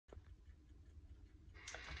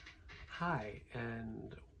Hi,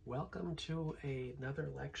 and welcome to another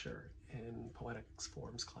lecture in Poetic's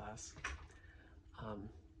Forms class.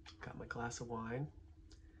 Got my glass of wine.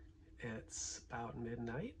 It's about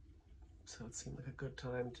midnight, so it seemed like a good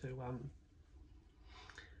time to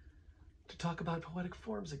talk about poetic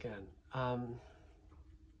forms again. I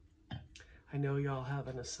know y'all have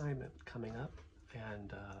an assignment coming up,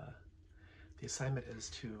 and the assignment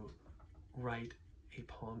is to write a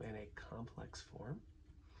poem in a complex form.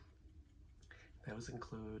 Those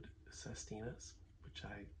include Sestinas, which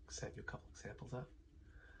I sent you a couple examples of,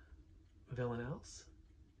 Villanelles,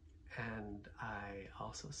 and I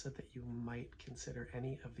also said that you might consider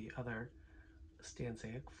any of the other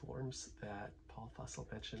stanzaic forms that Paul Fussell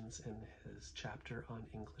mentions in his chapter on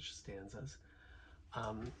English stanzas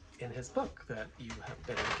in his book that you have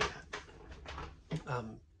been looking at.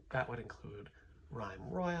 That would include rhyme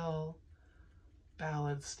royal,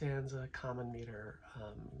 ballad stanza, common meter.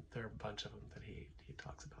 There are a bunch of them that he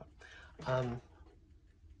talks about.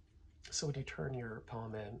 So when you turn your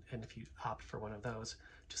poem in, and if you opt for one of those,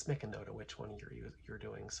 just make a note of which one you're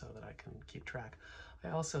doing so that I can keep track. I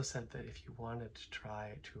also said that if you wanted to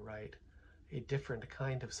try to write a different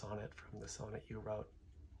kind of sonnet from the sonnet you wrote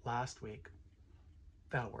last week,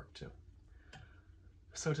 that'll work too.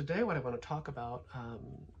 So today what I want to talk about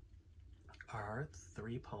are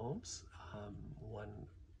three poems, one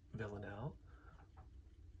Villanelle,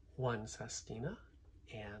 one Sestina,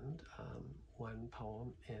 and one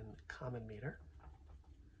poem in common meter.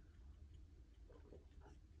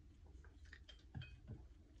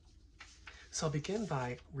 So I'll begin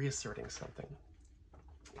by reasserting something.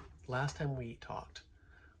 Last time we talked,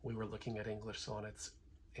 we were looking at English sonnets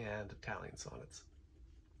and Italian sonnets.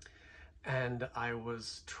 And I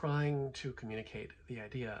was trying to communicate the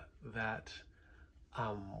idea that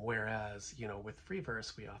whereas, with free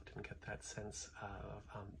verse, we often get that sense of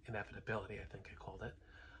inevitability, I think I called it,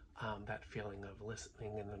 that feeling of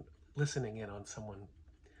listening in on someone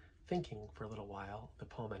thinking for a little while, the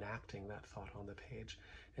poem enacting that thought on the page,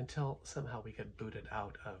 until somehow we get booted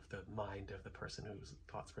out of the mind of the person whose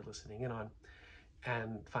thoughts we're listening in on,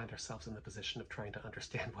 and find ourselves in the position of trying to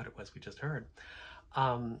understand what it was we just heard.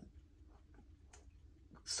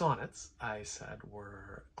 Sonnets, I said,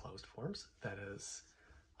 were closed forms. That is,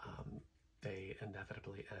 they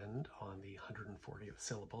inevitably end on the 140th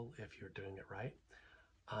syllable if you're doing it right,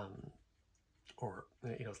 or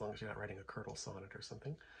as long as you're not writing a Curdle sonnet or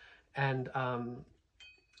something. And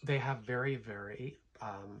they have very, very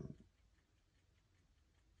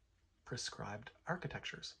prescribed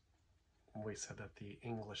architectures. We said that the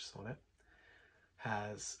English sonnet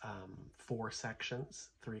has 4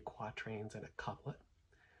 sections, 3 quatrains, and a couplet.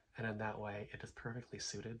 And in that way, it is perfectly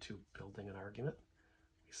suited to building an argument.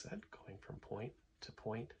 We said going from point to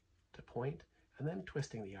point to point, and then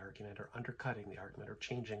twisting the argument or undercutting the argument or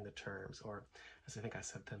changing the terms, or as I think I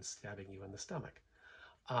said, then stabbing you in the stomach.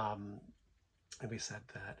 And we said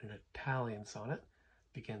that an Italian sonnet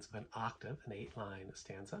begins with an octave, an 8-line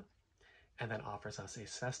stanza, and then offers us a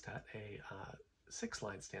sestet, a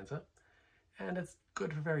 6-line stanza. And it's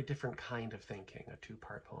good for a very different kind of thinking. A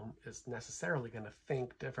 2-part poem is necessarily going to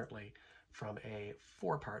think differently from a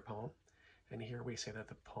 4-part poem. And here we say that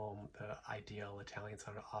the poem, the ideal Italian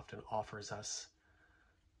sonnet, often offers us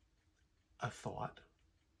a thought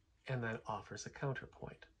and then offers a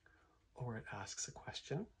counterpoint, or it asks a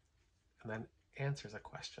question and then answers a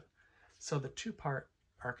question. So the 2-part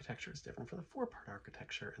architecture is different from the 4-part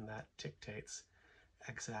architecture, and that dictates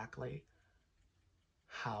exactly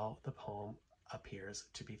how the poem appears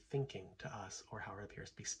to be thinking to us, or how it appears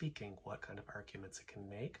to be speaking, what kind of arguments it can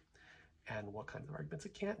make, and what kinds of arguments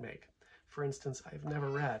it can't make. For instance, I've never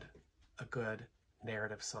read a good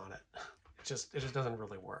narrative sonnet. It just doesn't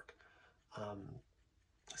really work.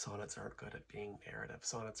 Sonnets aren't good at being narrative.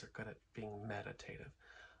 Sonnets are good at being meditative.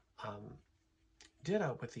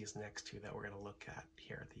 Ditto with these next 2 that we're going to look at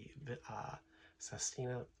here, the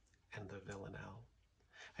Sestina and the Villanelle.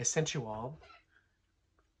 I sent you all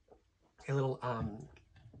a little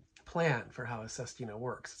plan for how a Sestina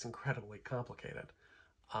works. It's incredibly complicated.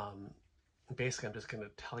 Basically, I'm just going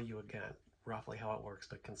to tell you again roughly how it works,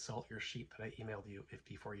 but consult your sheet that I emailed you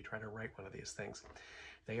before you try to write one of these things.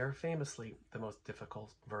 They are famously the most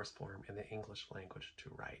difficult verse form in the English language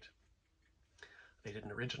to write. They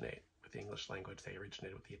didn't originate with the English language. They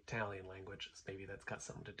originated with the Italian language. Maybe that's got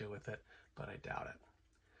something to do with it, but I doubt it.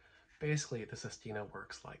 Basically, the Sestina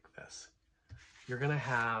works like this. You're going to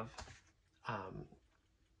have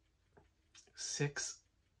 6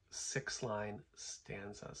 6-line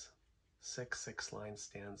stanzas. 6 6-line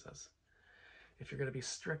stanzas. If you're going to be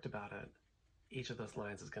strict about it, each of those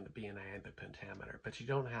lines is going to be an iambic pentameter, but you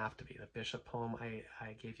don't have to be. The Bishop poem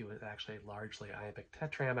I gave you is actually largely iambic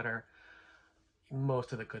tetrameter.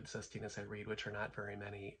 Most of the good sestinas I read, which are not very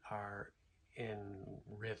many, are in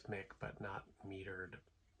rhythmic but not metered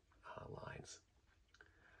lines.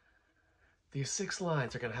 These 6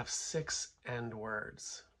 lines are going to have 6 end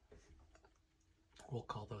words. We'll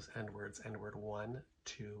call those end words end word 1,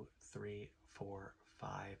 2, 3, 4, 5,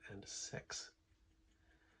 and 6.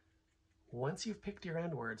 Once you've picked your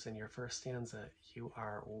end words in your first stanza, you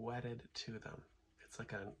are wedded to them. It's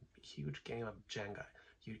like a huge game of Jenga.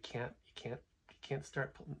 You can't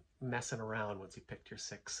start messing around once you picked your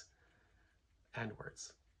 6 end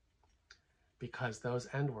words, because those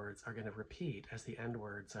end words are going to repeat as the end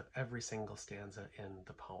words of every single stanza in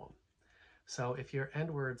the poem. So if your end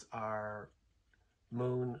words are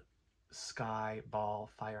moon, sky, ball,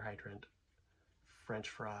 fire hydrant, French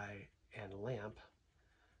fry, and lamp,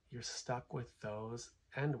 you're stuck with those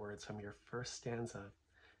end words from your first stanza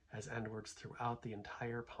as end words throughout the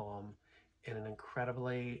entire poem in an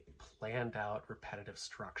incredibly planned out, repetitive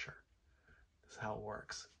structure. This is how it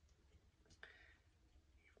works.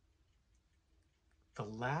 The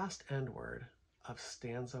last end word of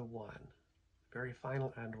stanza 1, very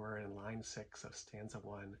final end word in line 6 of stanza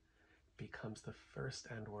 1, becomes the first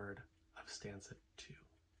end word of stanza 2.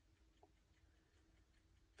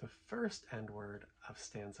 The first end word of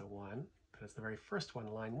stanza 1, that is the very first one,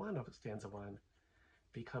 line 1 of stanza 1,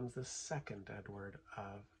 becomes the second end word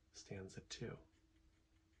of stanza 2.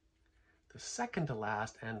 The second to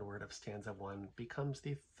last end word of stanza 1 becomes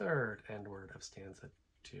the third end word of stanza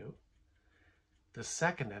 2. The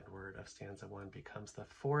second end word of stanza 1 becomes the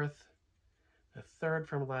fourth. The third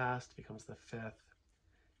from last becomes the fifth,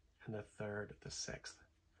 and the third the sixth.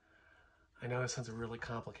 I know this sounds really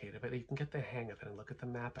complicated, but you can get the hang of it and look at the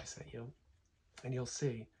map I sent you, and you'll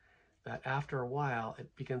see that after a while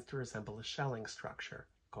it begins to resemble a shelling structure,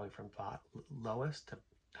 going from lowest to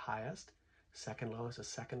highest, second lowest to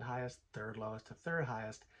second highest, third lowest to third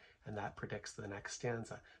highest, and that predicts the next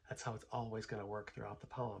stanza. That's how it's always going to work throughout the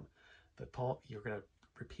poem. You're going to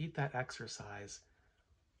repeat that exercise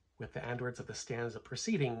with the end words of the stanza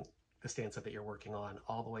preceding the stanza that you're working on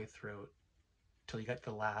all the way through till you get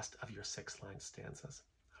the last of your 6-line stanzas.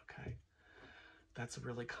 Okay, that's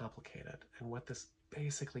really complicated. And what this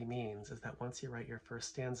basically means is that once you write your first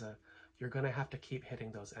stanza, you're going to have to keep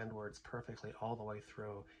hitting those end words perfectly all the way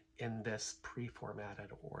through in this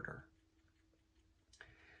pre-formatted order.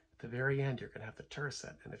 At the very end, you're going to have the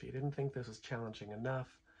tercet. And if you didn't think this was challenging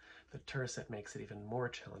enough, the tercet makes it even more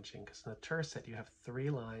challenging, because in the tercet you have 3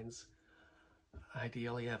 lines,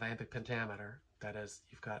 ideally of iambic pentameter. That is,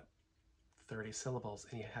 you've got 30 syllables,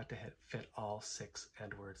 and you have to fit all 6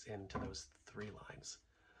 end words into those 3 lines.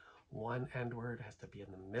 One end word has to be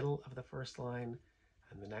in the middle of the first line,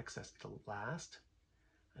 and the next has to be the last.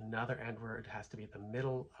 Another end word has to be the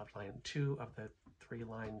middle of line 2 of the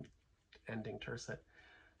 3-line ending tercet,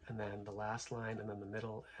 and then the last line, and then the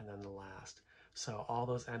middle, and then the last. So all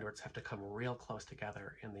those end words have to come real close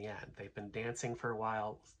together in the end. They've been dancing for a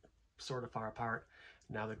while, sort of far apart.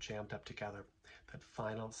 Now they're jammed up together. That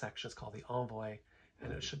final section is called the envoy,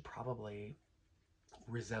 and it should probably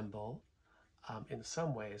resemble, in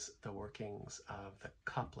some ways, the workings of the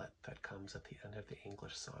couplet that comes at the end of the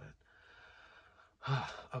English sonnet.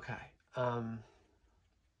 Okay,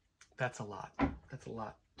 that's a lot. That's a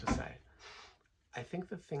lot to say. I think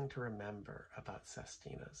the thing to remember about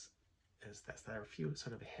sestinas is this. There are a few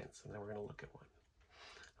sort of hints, and then we're going to look at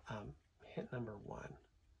one. Hint number 1.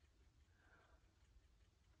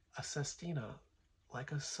 A sestina,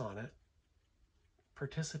 like a sonnet,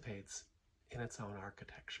 participates in its own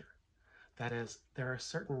architecture. That is, there are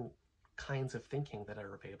certain kinds of thinking that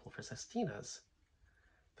are available for sestinas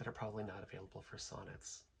that are probably not available for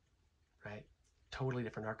sonnets, right? Totally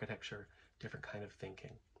different architecture, different kind of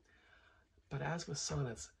thinking. But as with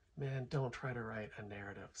sonnets, man, don't try to write a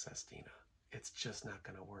narrative sestina. It's just not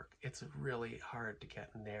going to work. It's really hard to get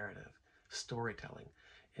narrative storytelling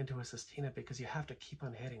into a sestina because you have to keep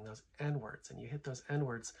on hitting those end words, and you hit those end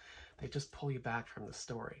words, they just pull you back from the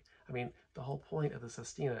story. I mean, the whole point of the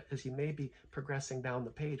sestina is you may be progressing down the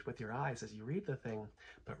page with your eyes as you read the thing,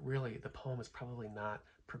 but really the poem is probably not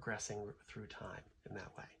progressing through time in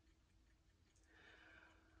that way.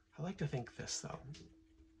 I like to think this, though.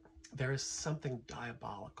 There is something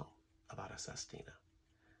diabolical about a sestina.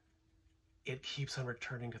 It keeps on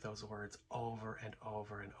returning to those words over and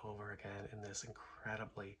over and over again in this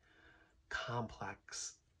incredibly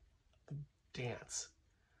complex dance.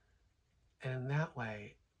 And in that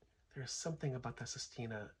way, there's something about the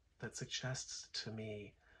sestina that suggests to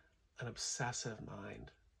me an obsessive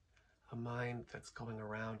mind, a mind that's going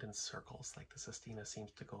around in circles, like the Sestina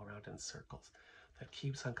seems to go around in circles, that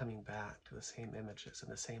keeps on coming back to the same images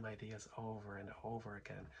and the same ideas over and over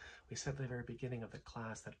again. We said at the very beginning of the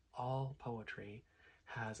class that all poetry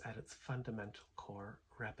has at its fundamental core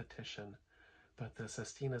repetition, but the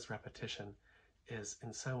Sestina's repetition is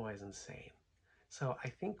in some ways insane. So I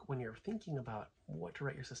think when you're thinking about what to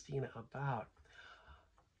write your Sestina about,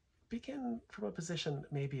 begin from a position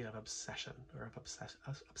maybe of obsession or of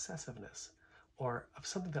obsessiveness, or of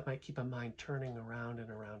something that might keep a mind turning around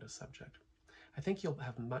and around a subject. I think you'll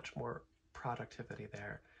have much more productivity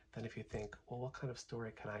there than if you think, well, what kind of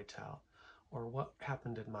story can I tell? Or what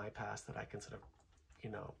happened in my past that I can sort of,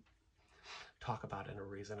 talk about in a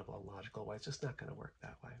reasonable and logical way. It's just not going to work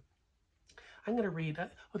that way. I'm going to read,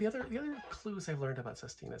 the other clues I've learned about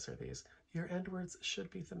Sestinas are these. Your end words should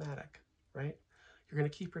be thematic, right? You're going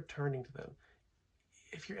to keep returning to them.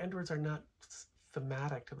 If your end words are not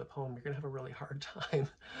thematic to the poem, you're going to have a really hard time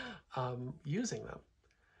using them.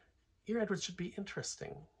 Your end words should be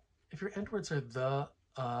interesting. If your end words are the,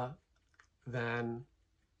 then,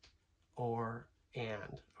 or,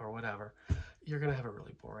 and, or whatever, you're going to have a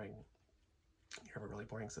really boring,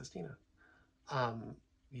 Sestina.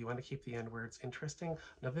 You want to keep the end words interesting.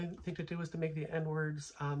 Another thing to do is to make the end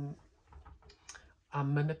words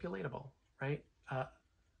manipulatable, right?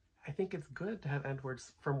 I think it's good to have end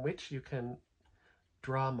words from which you can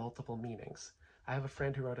draw multiple meanings. I have a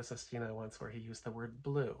friend who wrote a Sestina once where he used the word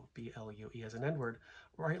blue, B-L-U-E, as an end word,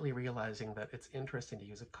 rightly realizing that it's interesting to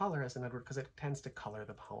use a color as an end word because it tends to color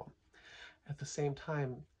the poem. At the same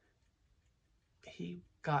time, he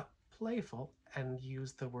got playful and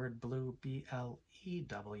used the word blue,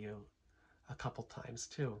 B-L-E-W, a couple times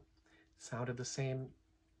too. Sounded the same.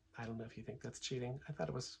 I don't know if you think that's cheating. I thought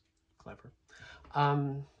it was clever.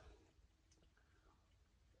 I'm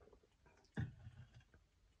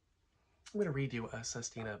going to read you a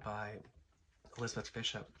Sestina by Elizabeth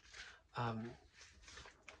Bishop, and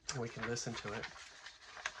we can listen to it.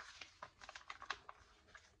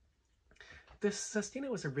 This Sestina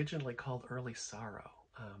was originally called Early Sorrow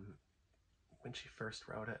when she first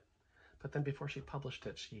wrote it, but then before she published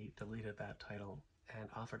it, she deleted that title and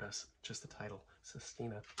offered us just the title,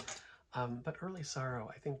 Sestina. But Early Sorrow,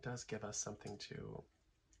 I think, does give us something to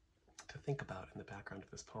think about in the background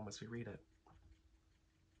of this poem as we read it.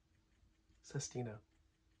 Sestina.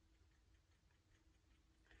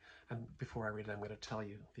 And before I read it, I'm going to tell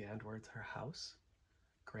you the end words are house,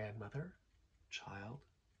 grandmother, child,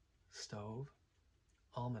 stove,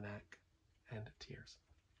 almanac, and tears.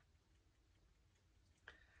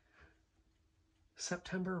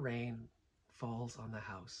 September rain falls on the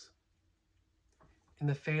house. In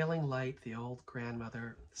the failing light, the old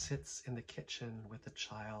grandmother sits in the kitchen with the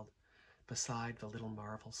child beside the little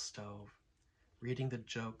marble stove, reading the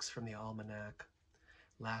jokes from the almanac,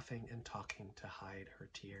 laughing and talking to hide her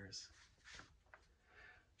tears.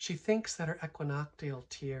 She thinks that her equinoctial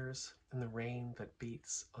tears and the rain that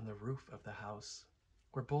beats on the roof of the house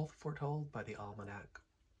were both foretold by the almanac,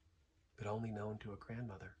 but only known to a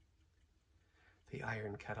grandmother. The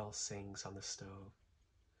iron kettle sings on the stove.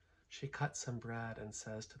 She cuts some bread and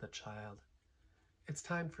says to the child, "It's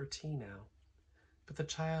time for tea now." But the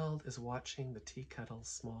child is watching the tea kettle's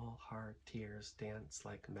small, hard tears dance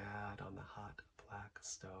like mad on the hot, black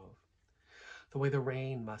stove, the way the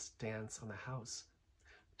rain must dance on the house.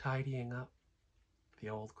 Tidying up, the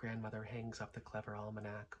old grandmother hangs up the clever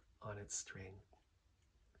almanac on its string.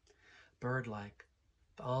 Bird-like,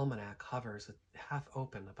 the almanac hovers half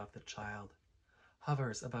open above the child,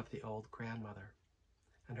 hovers above the old grandmother,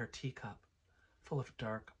 and her teacup full of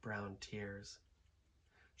dark brown tears.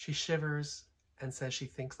 She shivers and says she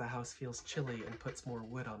thinks the house feels chilly and puts more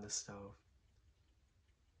wood on the stove.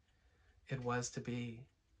 "It was to be,"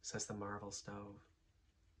 says the marble stove.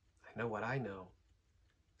 "I know what I know,"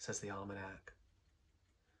 says the almanac.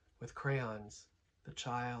 With crayons, the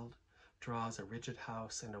child draws a rigid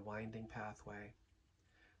house and a winding pathway.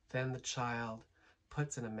 Then the child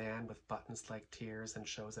puts in a man with buttons like tears and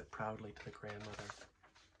shows it proudly to the grandmother.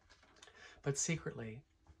 But secretly,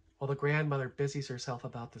 while the grandmother busies herself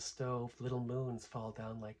about the stove, little moons fall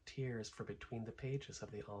down like tears from between the pages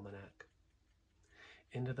of the almanac.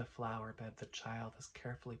 Into the flower bed the child is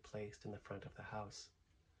carefully placed in the front of the house.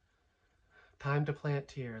 "Time to plant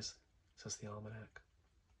tears," says the almanac.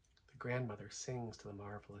 The grandmother sings to the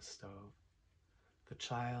marvelous stove. The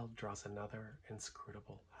child draws another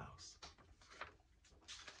inscrutable house.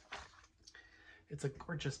 It's a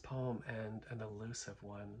gorgeous poem and an elusive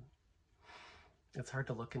one. It's hard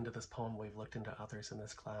to look into this poem. We've looked into others in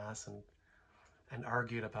this class and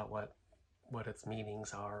argued about what what its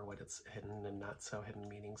meanings are, what its hidden and not so hidden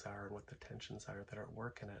meanings are, and what the tensions are that are at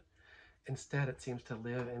work in it. Instead, it seems to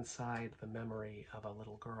live inside the memory of a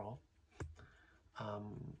little girl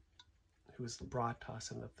who's brought to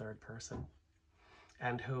us in the third person,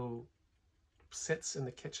 and who sits in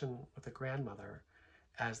the kitchen with the grandmother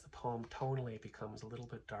as the poem tonally becomes a little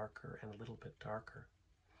bit darker and a little bit darker.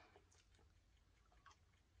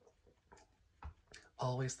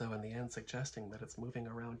 Always, though, in the end, suggesting that it's moving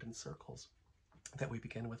around in circles, that we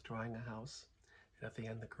begin with drawing a house, and at the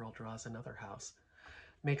end the girl draws another house.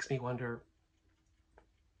 Makes me wonder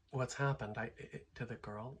what's happened to the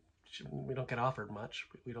girl. We don't get offered much.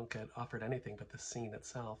 We don't get offered anything but the scene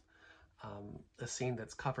itself. A scene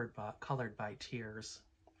that's colored by tears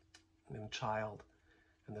and child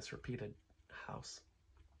and this repeated house.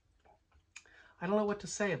 I don't know what to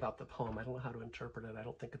say about the poem. I don't know how to interpret it. I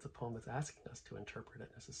don't think it's a poem that's asking us to interpret it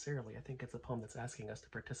necessarily. I think it's a poem that's asking us to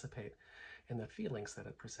participate in the feelings that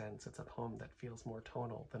it presents. It's a poem that feels more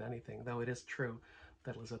tonal than anything, though it is true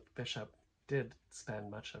that Elizabeth Bishop did spend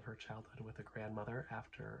much of her childhood with a grandmother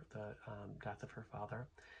after the death of her father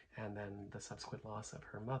and then the subsequent loss of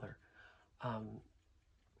her mother.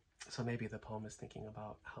 So maybe the poem is thinking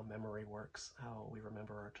about how memory works, how we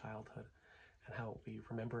remember our childhood, and how we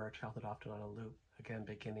remember our childhood often on a loop, again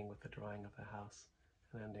beginning with the drawing of the house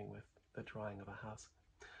and ending with the drawing of a house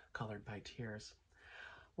colored by tears.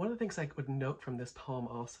 One of the things I would note from this poem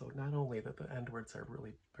also, not only that the end words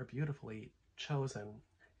are beautifully chosen,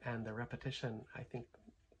 and the repetition, I think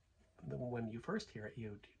when you first hear it,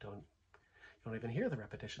 you don't even hear the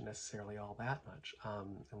repetition necessarily all that much,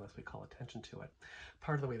 unless we call attention to it.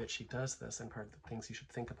 Part of the way that she does this, and part of the things you should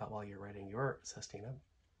think about while you're writing your Sestina,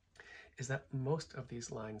 is that most of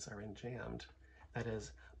these lines are enjambed. That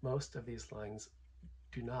is, most of these lines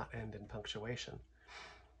do not end in punctuation.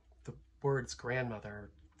 The words grandmother,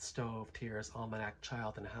 stove, tears, almanac,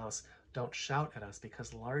 child, and house don't shout at us,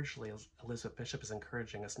 because largely Elizabeth Bishop is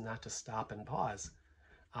encouraging us not to stop and pause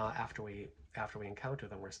after we encounter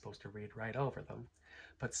them. We're supposed to read right over them.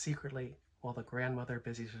 But secretly, while the grandmother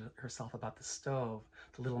busies herself about the stove,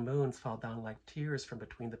 the little moons fall down like tears from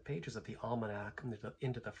between the pages of the almanac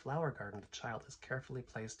into the flower garden the child has carefully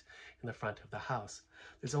placed in the front of the house.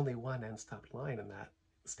 There's only one end-stopped line in that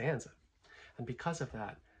stanza. And because of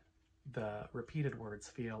that, the repeated words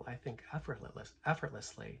feel, I think,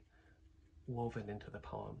 effortlessly woven into the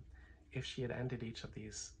poem. If she had ended each of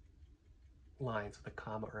these lines with a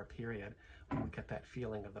comma or a period, we would get that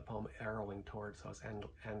feeling of the poem arrowing towards those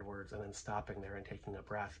end words and then stopping there and taking a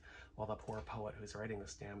breath, while the poor poet who's writing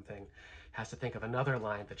this damn thing has to think of another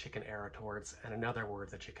line that she can arrow towards and another word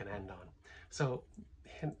that she can end on. So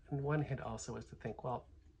one hint also is to think, well,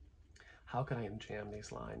 how can I enjam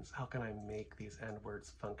these lines? How can I make these end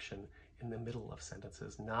words function in the middle of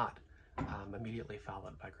sentences, not immediately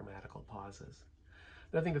followed by grammatical pauses?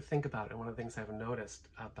 Another thing to think about, and one of the things I've noticed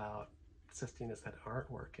about Sestinas that aren't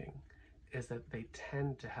working, is that they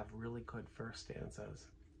tend to have really good first stanzas,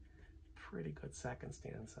 pretty good second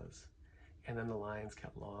stanzas, and then the lines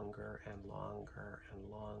get longer and longer and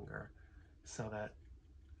longer, so that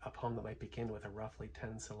a poem that might begin with a roughly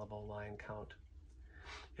 10-syllable line count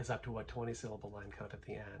is up to a 20-syllable line count at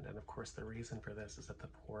the end. And of course the reason for this is that the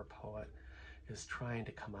poor poet is trying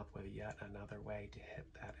to come up with yet another way to hit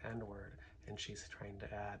that end word, and she's trying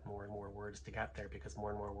to add more and more words to get there, because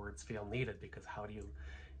more and more words feel needed, because how do you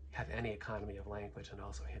have any economy of language and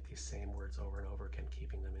also hit these same words over and over again,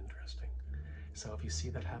 keeping them interesting? So if you see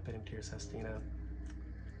that happening to your Sestina,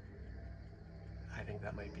 I think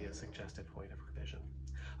that might be a suggested point of revision.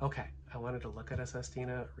 Okay, I wanted to look at a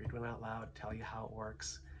Sestina, read one out loud, tell you how it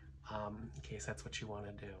works, in case that's what you want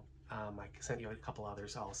to do. I sent you a couple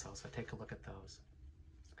others also, so take a look at those.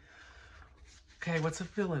 Okay, what's a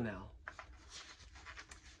Villanelle?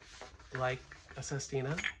 Like a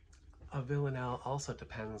Sestina, a Villanelle also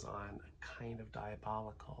depends on a kind of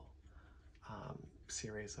diabolical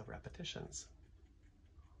series of repetitions.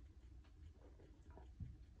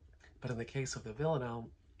 But in the case of the Villanelle,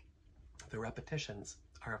 the repetitions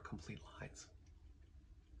are of complete lines.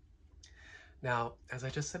 Now, as I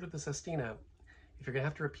just said with the Sestina, if you're going to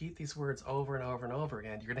have to repeat these words over and over and over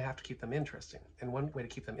again, you're going to have to keep them interesting. And one way to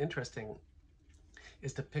keep them interesting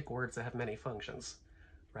is to pick words that have many functions,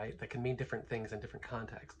 right? That can mean different things in different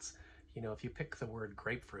contexts. You know, if you pick the word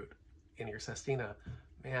grapefruit in your Sestina,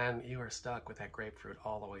 man, you are stuck with that grapefruit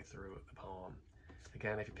all the way through the poem.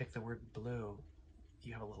 Again, if you pick the word blue,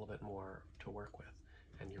 you have a little bit more to work with,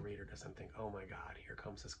 and your reader doesn't think, oh my God, here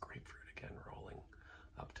comes this grapefruit again rolling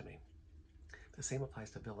up to me. The same applies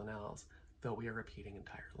to villanelles, though we are repeating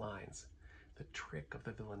entire lines. The trick of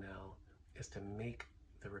the villanelle is to make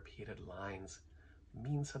the repeated lines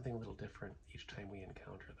mean something a little different each time we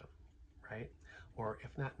encounter them, right? Or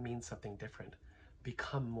if not mean something different,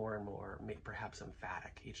 become more and more, perhaps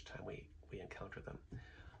emphatic each time we encounter them.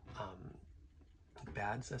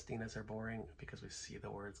 Bad Sestinas are boring because we see the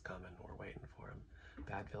words coming, we're waiting for them.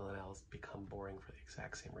 Bad Villanelles become boring for the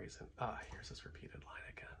exact same reason. Here's this repeated line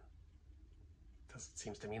again. This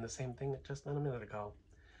seems to mean the same thing just a minute ago,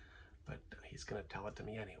 but he's going to tell it to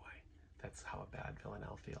me anyway. That's how a bad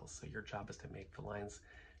Villanelle feels. So your job is to make the lines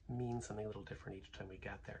mean something a little different each time we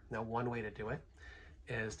get there. Now, one way to do it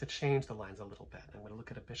is to change the lines a little bit. I'm going to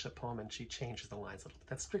look at a Bishop poem and she changes the lines a little bit.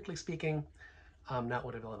 That's strictly speaking not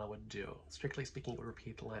what a Villanelle would do. Strictly speaking, it would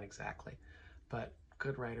repeat the line exactly. But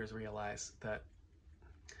good writers realize that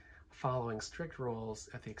following strict rules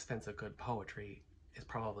at the expense of good poetry is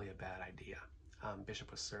probably a bad idea.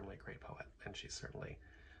 Bishop was certainly a great poet, and she certainly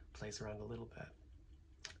plays around a little bit.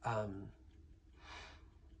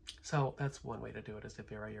 So that's one way to do it, is to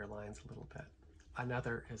vary your lines a little bit.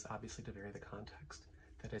 Another is obviously to vary the context.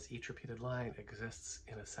 That is, each repeated line exists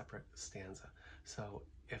in a separate stanza. So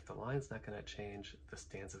if the line's not going to change, the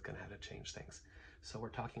stanza's going to have to change things. So we're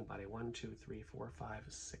talking about a 1, 2, 3, 4, 5,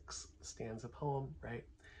 6 stanza poem, right?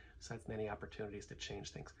 So that's many opportunities to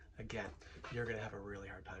change things. Again, you're going to have a really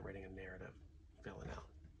hard time writing a narrative Villanelle.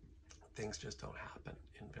 Things just don't happen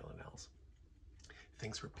in Villanelles.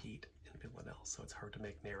 Things repeat in Villanelle, so it's hard to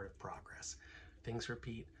make narrative progress. Things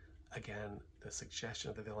repeat. Again, the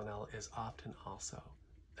suggestion of the Villanelle is often also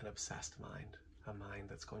an obsessed mind, a mind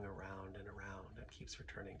that's going around and around and keeps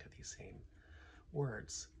returning to these same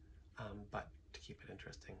words. But to keep it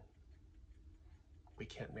interesting, we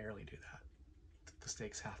can't merely do that. The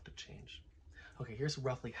stakes have to change. Okay, here's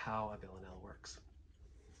roughly how a Villanelle works.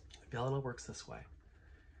 A Villanelle works this way.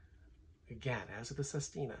 Again, as with the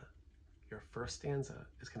Sestina, your first stanza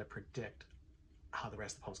is going to predict how the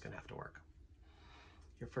rest of the poem's going to have to work.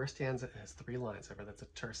 Your first stanza has 3 lines. Remember, that's a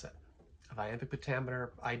tercet. Of iambic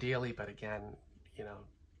pentameter, ideally, but again, you know,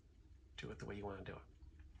 do it the way you want to do it.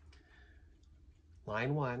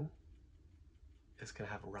 Line 1 is going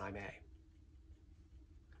to have rhyme A.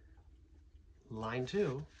 Line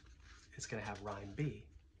 2 is going to have rhyme B.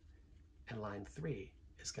 And line 3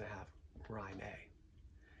 is going to have rhyme A.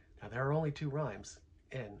 Now, there are only 2 rhymes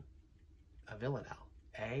in a Villanelle,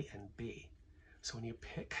 A and B. So when you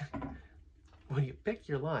pick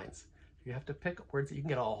your lines, you have to pick words that you can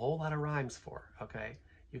get a whole lot of rhymes for, okay?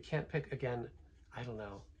 You can't pick, again, I don't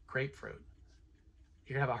know, grapefruit.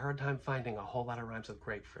 You're gonna have a hard time finding a whole lot of rhymes with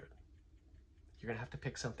grapefruit. You're gonna have to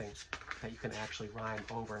pick something that you can actually rhyme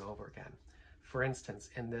over and over again. For instance,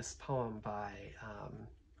 in this poem by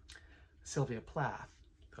Sylvia Plath,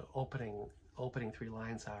 the opening 3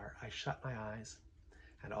 lines are, I shut my eyes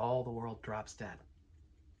and all the world drops dead.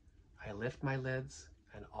 I lift my lids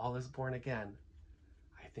and all is born again.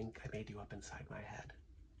 I think I made you up inside my head.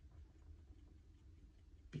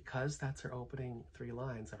 Because that's her opening 3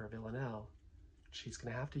 lines of her Villanelle, she's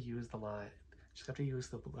going to have to use the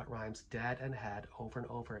rhymes dead and head over and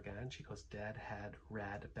over again. She goes dead, head,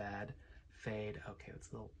 red, bed, fade. Okay,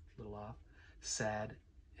 that's a little off. Said,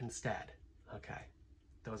 instead. Okay,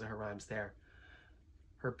 those are her rhymes there.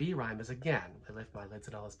 Her B rhyme is again, I lift my lids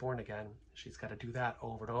and all is born again. She's got to do that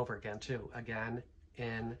over and over again too. Again,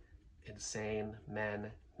 in, insane,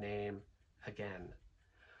 men, name, again.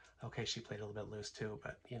 Okay, she played a little bit loose too,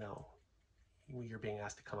 but you know, you're being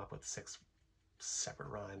asked to come up with 6 separate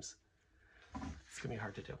rhymes. It's gonna be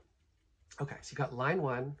hard to do. Okay, so you got line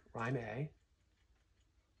 1, rhyme A,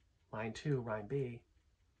 line 2, rhyme B,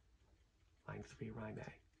 line 3, rhyme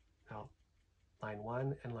A. Now, line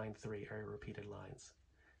 1 and line 3 are repeated lines.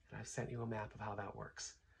 And I've sent you a map of how that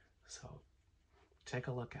works. So take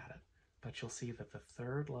a look at it. But you'll see that the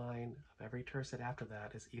 3rd line of every tercet after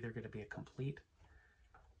that is either going to be a complete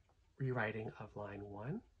rewriting of line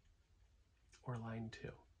 1 or line 2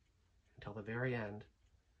 until the very end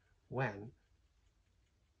line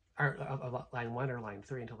 1 or line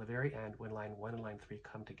 3 until the very end when line 1 and line 3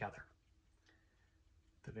 come together.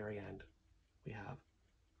 At the very end, we have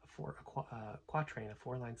a quatrain, a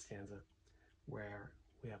 4-line stanza where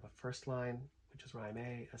we have a first line, which is rhyme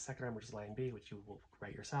A, a second rhyme, which is line B, which you will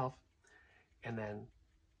write yourself, and then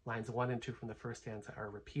lines 1 and 2 from the first stanza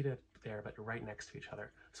are repeated there, but right next to each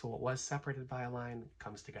other. So what was separated by a line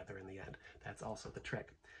comes together in the end. That's also the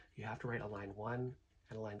trick. You have to write a line 1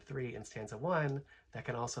 and a line 3 in stanza 1 that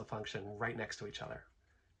can also function right next to each other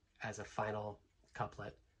as a final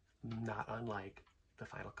couplet, not unlike the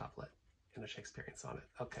final couplet in a Shakespearean sonnet.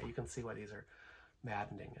 Okay, you can see why these are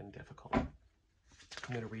maddening and difficult. I'm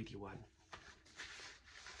going to read you one.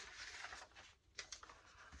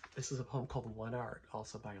 This is a poem called One Art,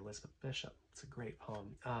 also by Elizabeth Bishop. It's a great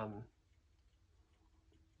poem.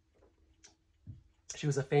 She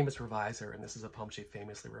was a famous reviser, and this is a poem she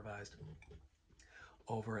famously revised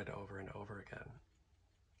over and over and over again.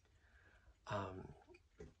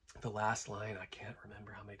 The last line, I can't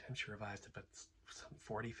remember how many times she revised it, but some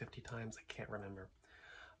 40, 50 times, I can't remember.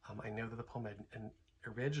 I know that the poem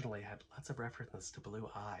originally had lots of references to blue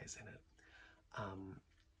eyes in it.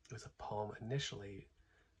 It was a poem initially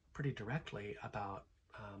pretty directly about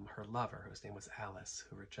her lover, whose name was Alice,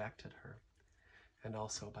 who rejected her, and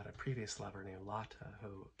also about a previous lover named Lotta,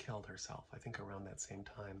 who killed herself, I think around that same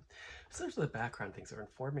time. So those are the background things that are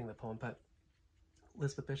informing the poem, but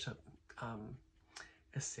Elizabeth Bishop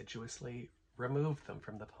assiduously removed them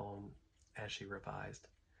from the poem as she revised.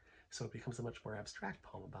 So it becomes a much more abstract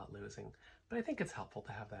poem about losing. But I think it's helpful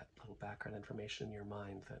to have that little background information in your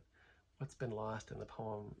mind, that what's been lost in the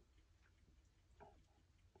poem,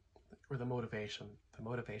 or the motivation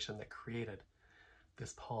that created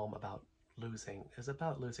this poem about losing, is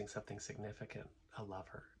about losing something significant, a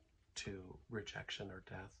lover, to rejection or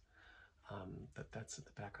death. That's at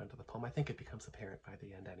the background of the poem. I think it becomes apparent by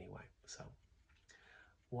the end anyway. So,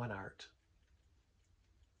 One Art.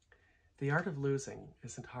 The art of losing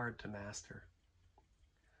isn't hard to master.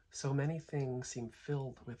 So many things seem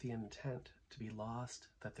filled with the intent to be lost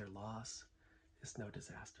that their loss is no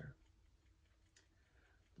disaster.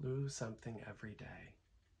 Lose something every day,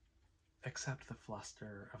 except the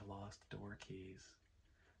fluster of lost door keys,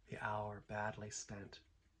 the hour badly spent.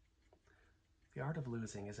 The art of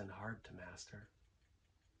losing isn't hard to master.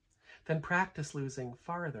 Then practice losing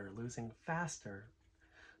farther, losing faster.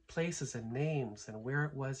 Places and names and where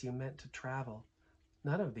it was you meant to travel.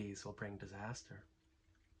 None of these will bring disaster.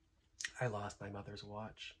 I lost my mother's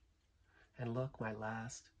watch. And look, my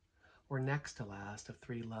last, or next to last, of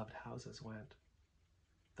 3 loved houses went.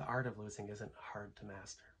 The art of losing isn't hard to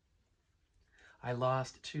master. I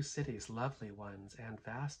lost 2 cities, lovely ones, and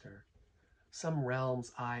vaster. Some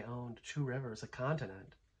realms I owned, 2 rivers, a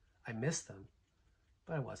continent. I missed them,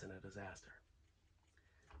 but it wasn't a disaster.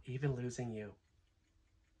 Even losing you,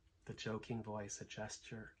 the joking voice, a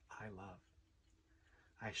gesture I love.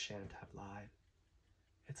 I shan't have lied.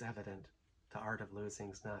 It's evident the art of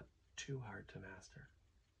losing's not too hard to master.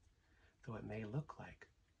 Though it may look like,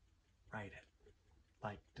 write it,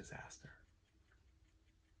 like disaster.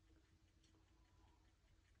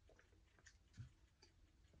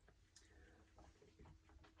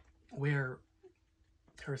 Where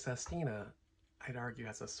her Sestina, I'd argue,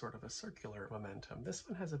 has a sort of a circular momentum, this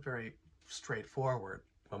one has a very straightforward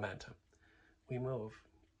momentum. We move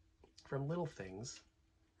from little things,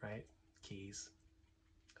 right? Keys,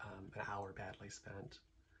 an hour badly spent,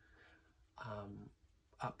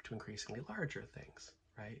 up to increasingly larger things,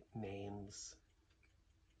 right? Names,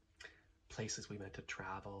 places we meant to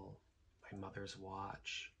travel, my mother's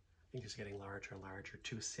watch. I think it's getting larger and larger.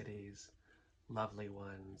 2 cities, lovely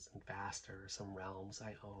ones, and vaster, some realms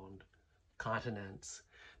I owned, continents.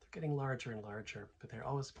 They're getting larger and larger, but they're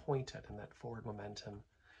always pointed in that forward momentum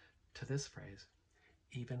to this phrase,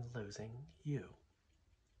 even losing you.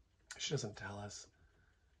 She doesn't tell us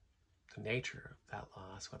the nature of that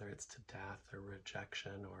loss, whether it's to death or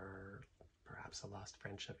rejection or perhaps a lost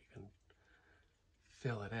friendship. You can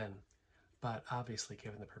fill it in. But obviously,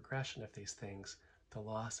 given the progression of these things, the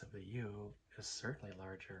loss of the you is certainly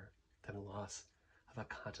larger than the loss of a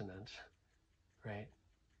continent, right?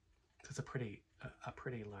 So it's a pretty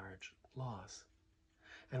large loss.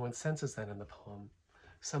 And when sense is then in the poem,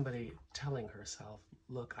 somebody telling herself,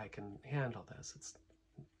 look, I can handle this. It's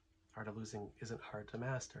art of losing isn't hard to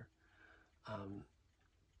master.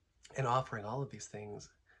 And offering all of these things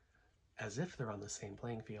as if they're on the same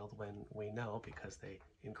playing field, when we know, because they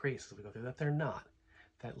increase as we go through, that they're not.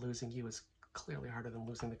 That losing you is clearly harder than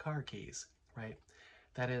losing the car keys, right?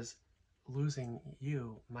 That is, losing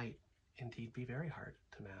you might indeed be very hard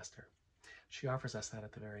to master. She offers us that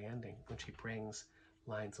at the very ending, when she brings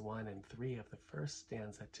lines 1 and 3 of the first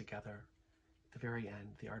stanza together. At the very end,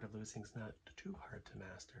 the art of losing is not too hard to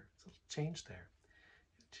master. It's a change there.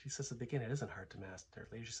 She says at the beginning it isn't hard to master.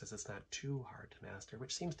 Later she says it's not too hard to master,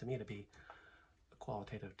 which seems to me to be a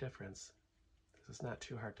qualitative difference. This is not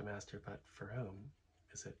too hard to master, but for whom?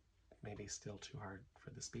 Is it maybe still too hard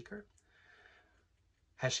for the speaker?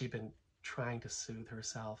 Has she been trying to soothe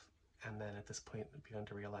herself and then at this point begun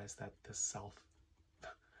to realize that this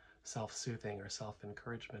self-soothing or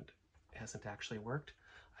self-encouragement hasn't actually worked?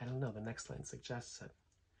 I don't know. The next line suggests it.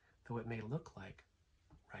 Though it may look like,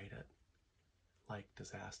 write it, like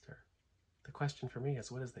disaster. The question for me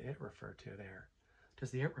is, what does the it refer to there?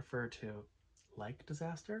 Does the it refer to like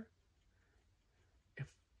disaster?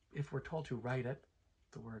 If we're told to write it,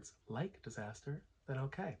 the words like disaster, then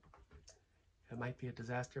okay. It might be a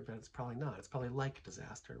disaster, but it's probably not. It's probably like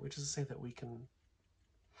disaster, which is to say that we can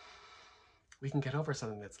get over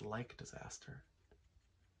something that's like disaster.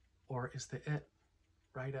 Or is the it,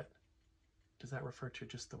 write it, does that refer to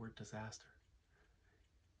just the word disaster?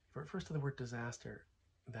 If it refers to the word disaster,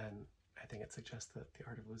 then I think it suggests that the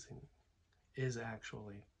art of losing is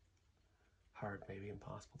actually hard, maybe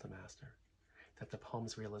impossible to master. That the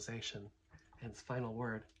poem's realization and its final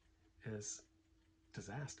word is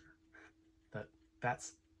disaster.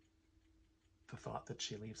 That's the thought that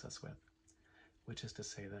she leaves us with, which is to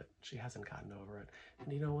say that she hasn't gotten over it.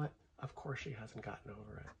 And you know what? Of course she hasn't gotten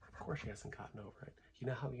over it. Of course she hasn't gotten over it. You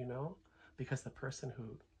know how you know? Because the person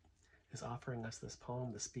who is offering us this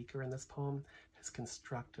poem, the speaker in this poem, has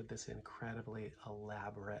constructed this incredibly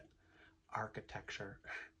elaborate architecture,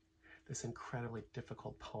 this incredibly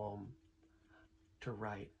difficult poem to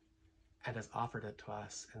write, and has offered it to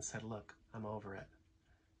us and said, look, I'm over it.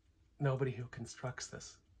 Nobody who constructs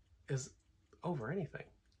this is over anything.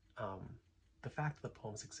 The fact of the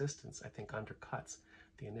poem's existence, I think, undercuts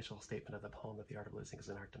the initial statement of the poem that the art of losing is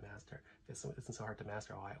an art to master. If it isn't so hard to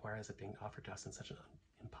master, why is it being offered to us in such an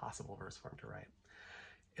impossible verse form to write?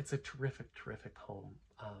 It's a terrific, terrific poem.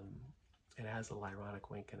 It has a little ironic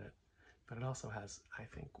wink in it, but it also has, I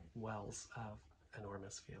think, wells of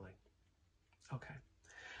enormous feeling. Okay.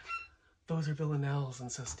 Those are Villanelles and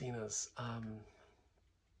Sestinas.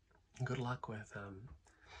 Good luck with them.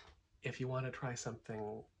 If you want to try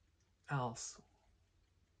something else,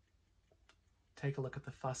 take a look at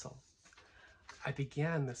the Fussell. I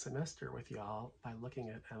began the semester with y'all by looking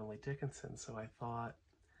at Emily Dickinson, so I thought,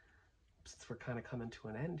 since we're kind of coming to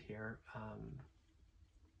an end here,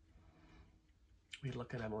 we'd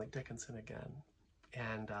look at Emily Dickinson again,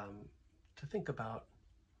 and to think about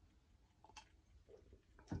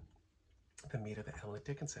the meter that Emily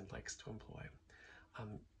Dickinson likes to employ.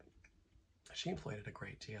 She employed it a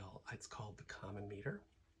great deal. It's called the common meter.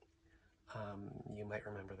 You might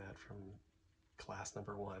remember that from class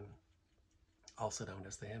number 1, also known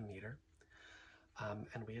as the hymn meter.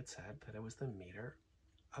 And we had said that it was the meter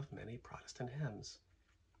of many Protestant hymns.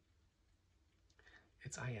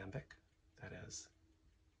 It's iambic, that is,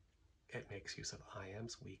 it makes use of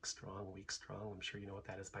iambs, weak, strong, weak, strong. I'm sure you know what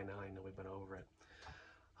that is by now. I know we've been over it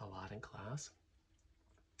a lot in class.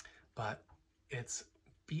 But its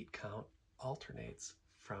beat count alternates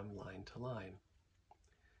from line to line.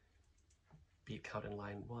 Beat count in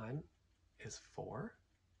line 1 is 4.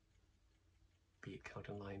 Beat count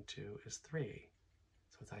in line 2 is 3.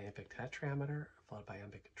 So it's iambic tetrameter, followed by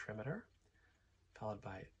iambic trimeter, followed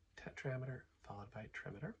by tetrameter, followed by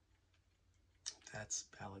trimeter. That's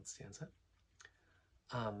ballad stanza.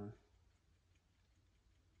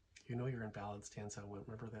 You know you're in ballad stanza.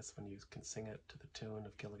 Remember this when you can sing it to the tune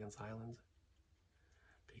of Gilligan's Island?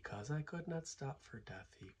 Because I could not stop for death,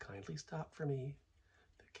 he kindly stopped for me.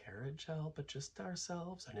 The carriage held but just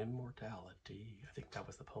ourselves and immortality. I think that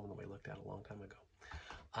was the poem that we looked at a long time ago.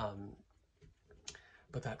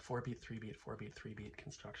 But that 4-beat, 3-beat, 4-beat, 3-beat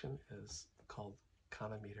construction is called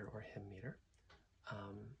common meter or hymn meter.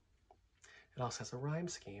 It also has a rhyme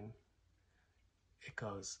scheme. It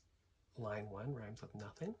goes line 1 rhymes with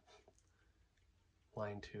nothing.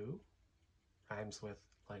 Line 2 rhymes with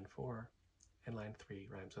line 4. And line 3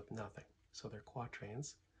 rhymes with nothing. So they're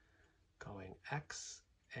quatrains going X,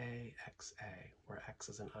 A, X, A, where X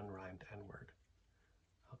is an unrhymed N-word.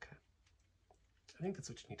 Okay. I think that's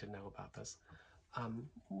what you need to know about this.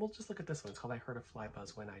 We'll just look at this one. It's called I Heard a Fly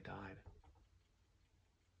Buzz When I Died.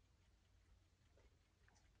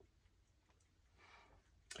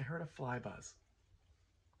 I heard a fly buzz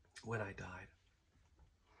when I died.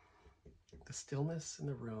 The stillness in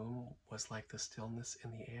the room was like the stillness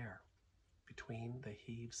in the air between the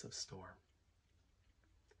heaves of storm.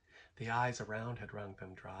 The eyes around had wrung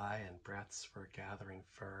them dry, and breaths were gathering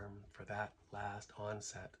firm for that last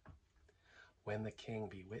onset, when the king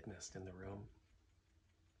be witnessed in the room.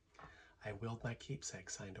 I willed my keepsake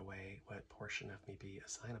signed away, what portion of me be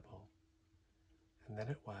assignable. And then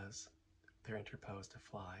it was, there interposed a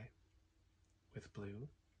fly, with blue,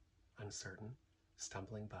 uncertain,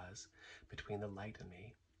 stumbling buzz between the light and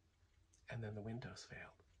me, and then the windows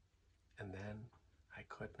failed. And then I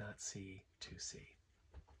could not see to see.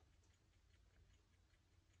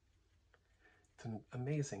 It's an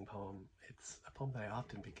amazing poem. It's a poem that I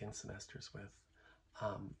often begin semesters with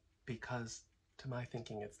because, to my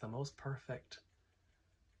thinking, it's the most perfect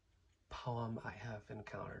poem I have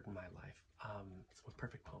encountered in my life. It's the most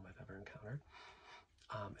perfect poem I've ever encountered.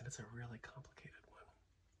 And it's a really complicated one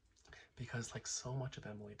because, like so much of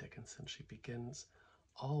Emily Dickinson, she begins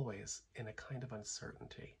always in a kind of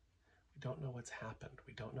uncertainty. We don't know what's happened.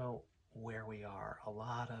 We don't know where we are. A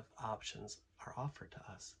lot of options are offered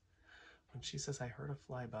to us. When she says, I heard a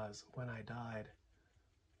fly buzz when I died,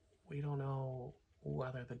 we don't know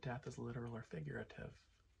whether the death is literal or figurative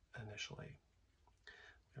initially.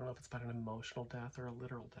 We don't know if it's about an emotional death or a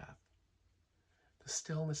literal death. The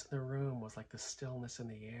stillness in the room was like the stillness in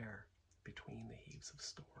the air between the heaves of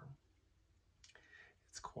storm.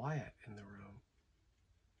 It's quiet in the room.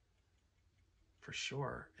 For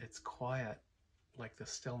sure, it's quiet like the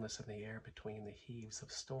stillness in the air between the heaves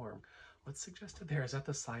of storm. What's suggested there? Is that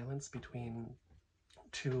the silence between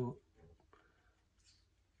two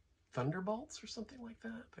thunderbolts or something like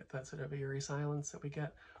that? That sort of eerie silence that we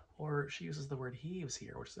get? Or she uses the word heaves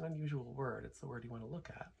here, which is an unusual word. It's the word you want to look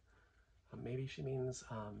at. Maybe she means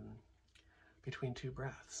between two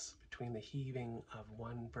breaths, between the heaving of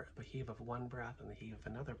one breath, the heave of one breath and the heave of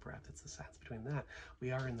another breath. It's the silence between that.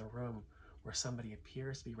 We are in the room where somebody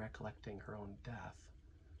appears to be recollecting her own death.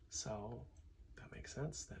 So that makes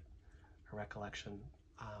sense that her recollection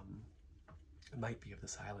might be of the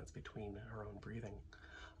silence between her own breathing.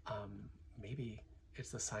 Maybe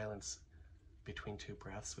it's the silence between two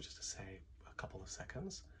breaths, which is to say a couple of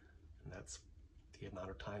seconds, and that's the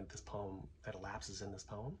amount of time that elapses in this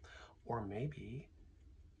poem. Or maybe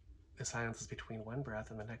the silence is between one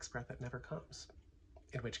breath and the next breath that never comes,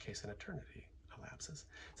 in which case an eternity elapses.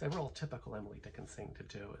 It's a real typical Emily Dickinson thing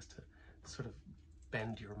to do, is to sort of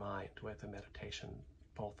bend your mind with a meditation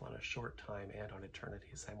both on a short time and on eternity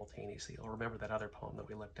simultaneously. You'll remember that other poem that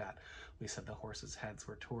we looked at. We said the horses' heads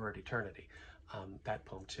were toward eternity. That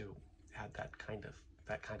poem too had that kind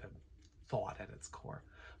of thought at its core.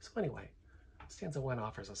 So anyway, stanza 1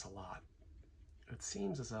 offers us a lot. It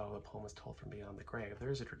seems as though the poem is told from beyond the grave.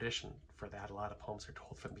 There is a tradition for that. A lot of poems are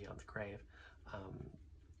told from beyond the grave.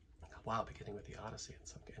 Beginning with the Odyssey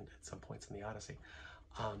and at some points in the Odyssey.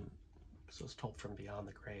 So it's told from beyond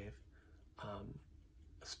the grave.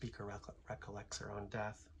 A speaker recollects her own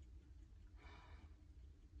death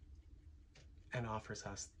and offers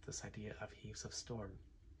us this idea of heaves of storm.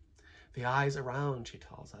 The eyes around, she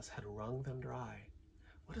tells us, had wrung them dry.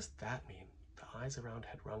 What does that mean? The eyes around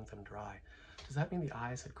had wrung them dry. Does that mean the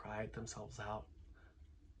eyes had cried themselves out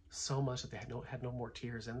so much that they had no more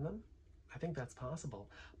tears in them? I think that's possible.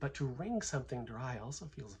 But to wring something dry also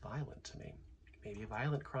feels violent to me. Maybe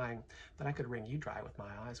violent crying, but I could wring you dry with my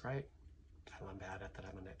eyes, right? I know I'm bad at that.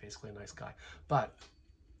 I'm basically a nice guy. But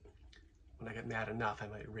when I get mad enough, I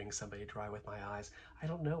might wring somebody dry with my eyes. I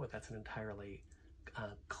don't know if that's an entirely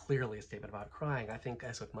clearly a statement about crying. I think,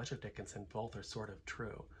 as with much of Dickinson, both are sort of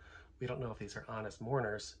true. We don't know if these are honest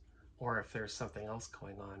mourners or if there's something else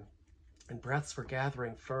going on. And breaths were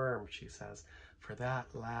gathering firm, she says, for that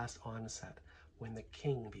last onset, when the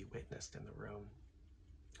king be witnessed in the room.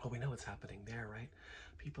 Well, we know what's happening there, right?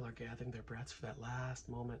 People are gathering their breaths for that last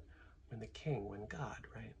moment when the king, when God,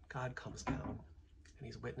 right? God comes down and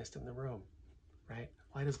he's witnessed in the room, right?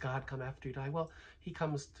 Why does God come after you die? Well, he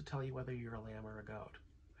comes to tell you whether you're a lamb or a goat,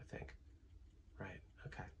 I think. Right,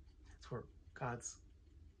 okay. It's where God's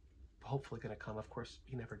hopefully going to come. Of course,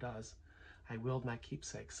 he never does. I willed my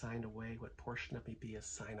keepsake, signed away what portion of me be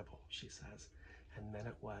assignable, she says. And then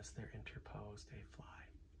it was there interposed a fly.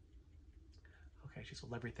 Okay, she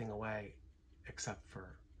sold everything away except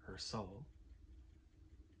for her soul,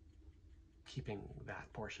 keeping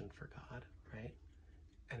that portion for God, right?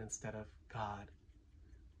 And instead of God,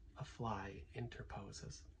 a fly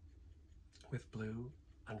interposes with blue,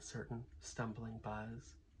 uncertain, stumbling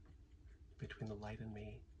buzz between the light and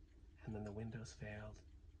me, and then the windows failed,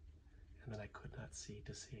 and then I could not see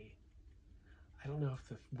to see. I don't know if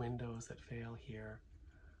the windows that fail here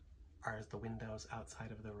are the windows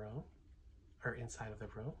outside of the room, or inside of the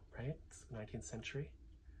room, right? It's the 19th century.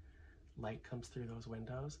 Light comes through those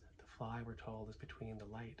windows. The fly, we're told, is between the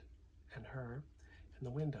light and her, and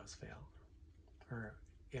the windows fail. Or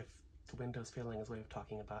if the windows failing is a way of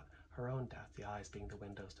talking about her own death, the eyes being the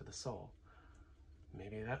windows to the soul.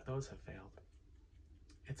 Maybe those have failed.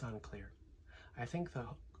 It's unclear. I think the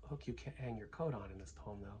hook you can hang your coat on in this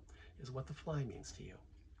poem, though, is what the fly means to you.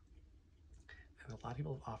 And a lot of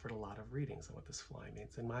people have offered a lot of readings on what this fly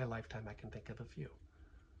means. In my lifetime, I can think of a few.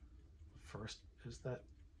 First is that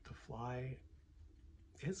the fly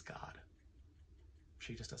is God.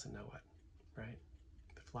 She just doesn't know it, right?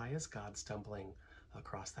 The fly is God stumbling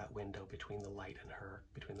across that window between the light and her,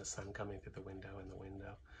 between the sun coming through the window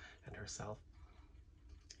and herself.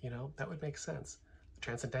 You know, that would make sense.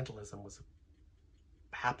 Transcendentalism was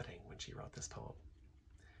happening when she wrote this poem.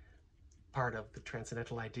 Part of the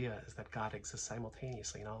transcendental idea is that God exists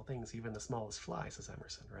simultaneously in all things, even the smallest fly, says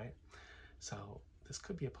Emerson, right? So this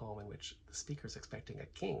could be a poem in which the speaker is expecting a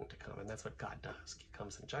king to come, and that's what God does. He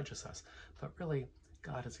comes and judges us. But really,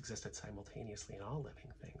 God has existed simultaneously in all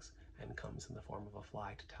living things and comes in the form of a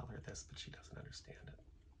fly to tell her this, but she doesn't understand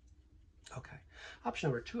it. Okay. Option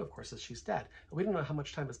number 2, of course, is she's dead. We don't know how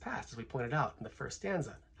much time has passed, as we pointed out in the first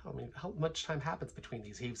stanza. How much time happens between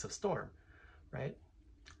these heaves of storm, right?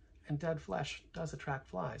 And dead flesh does attract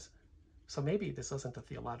flies. So maybe this isn't a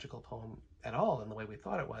theological poem at all in the way we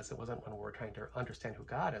thought it was. It wasn't when we're trying to understand who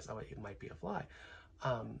God is. Oh, it might be a fly.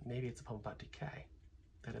 Maybe it's a poem about decay.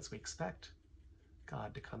 That is, we expect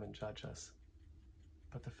God to come and judge us.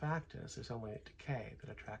 But the fact is, there's only decay that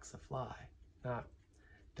attracts the fly, not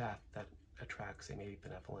death that attracts a maybe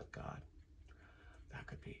benevolent God. That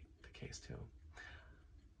could be the case too.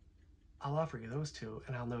 I'll offer you those 2,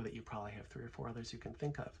 and I'll know that you probably have 3 or 4 others you can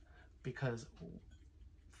think of, because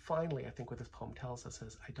finally, I think what this poem tells us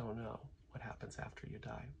is, I don't know what happens after you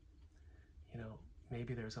die.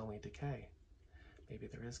 Maybe there's only decay. Maybe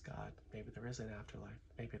there is God. Maybe there is an afterlife.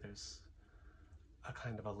 Maybe there's a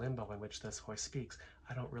kind of a limbo in which this voice speaks.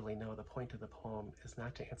 I don't really know. The point of the poem is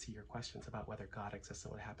not to answer your questions about whether God exists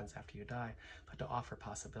and what happens after you die, but to offer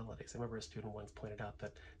possibilities. I remember a student once pointed out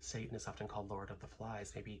that Satan is often called Lord of the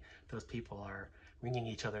Flies. Maybe those people are wringing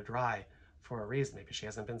each other dry for a reason. Maybe she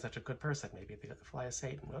hasn't been such a good person. Maybe the fly is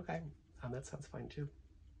Satan. Okay, that sounds fine too.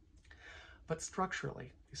 But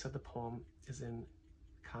structurally, you said the poem is in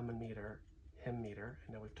common meter, hymn meter.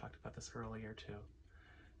 I know we've talked about this earlier too.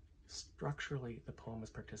 Structurally, the poem is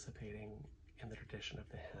participating in the tradition of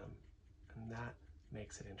the hymn, and that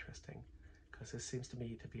makes it interesting, because this seems to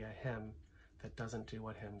me to be a hymn that doesn't do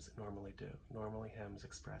what hymns normally do. Normally, hymns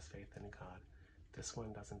express faith in God. This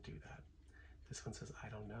one doesn't do that. This one says, I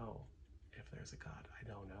don't know if there's a God. I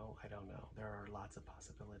don't know. I don't know. There are lots of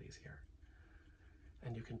possibilities here.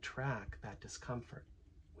 And you can track that discomfort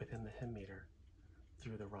within the hymn meter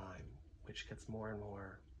through the rhyme, which gets more and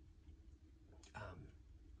more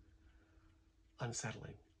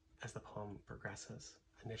unsettling as the poem progresses.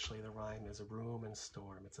 Initially, the rhyme is room and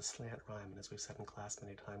storm. It's a slant rhyme, and as we've said in class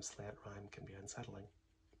many times, slant rhyme can be unsettling.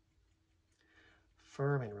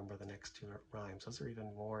 Firm and room are the next 2 rhymes. Those are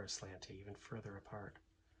even more slanty, even further apart.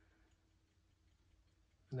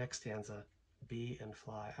 The next stanza, bee and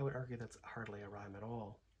fly. I would argue that's hardly a rhyme at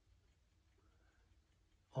all.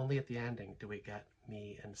 Only at the ending do we get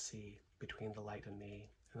me and see, between the light and me,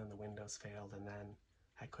 and then the windows failed, and then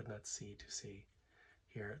I could not see to see.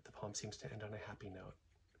 Here, the poem seems to end on a happy note.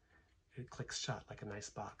 It clicks shut like a nice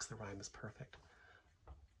box. The rhyme is perfect.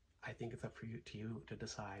 I think it's up to you to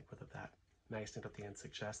decide whether that nice note at the end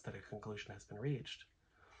suggests that a conclusion has been reached,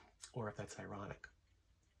 or if that's ironic.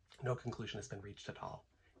 No conclusion has been reached at all.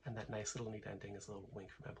 And that nice little neat ending is a little wink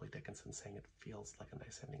from Emily Dickinson saying it feels like a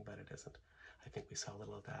nice ending, but it isn't. I think we saw a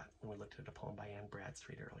little of that when we looked at a poem by Anne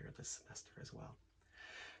Bradstreet earlier this semester as well.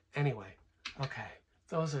 Anyway, okay,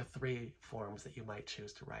 those are 3 forms that you might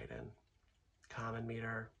choose to write in. Common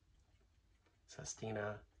meter,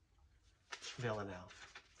 Sestina, Villanelle.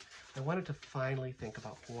 I wanted to finally think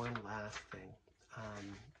about one last thing.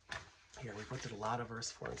 Here, we've looked at a lot of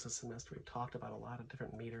verse forms this semester. We've talked about a lot of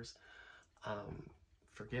different meters.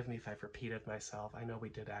 Forgive me if I've repeated myself. I know we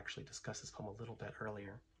did actually discuss this poem a little bit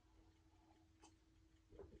earlier.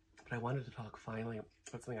 But I wanted to talk finally about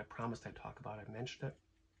something I promised I'd talk about. I mentioned it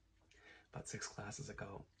about 6 classes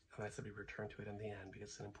ago, and I said we return to it in the end because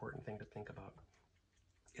it's an important thing to think about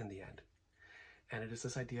in the end. And it is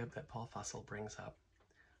this idea that Paul Fussell brings up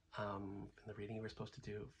in the reading you were supposed to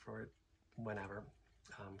do for whenever,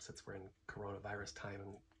 since we're in coronavirus time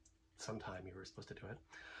and sometime you were supposed to do it,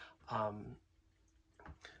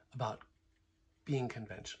 about being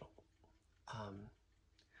conventional.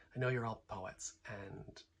 I know you're all poets,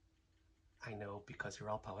 and I know because you're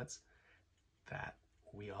all poets that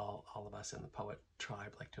we all of us in the poet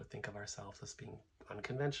tribe like to think of ourselves as being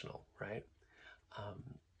unconventional, right?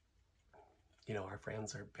 Our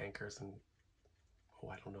friends are bankers and,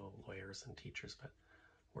 I don't know, lawyers and teachers, but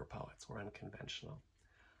we're poets, we're unconventional.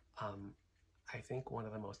 I think one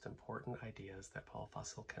of the most important ideas that Paul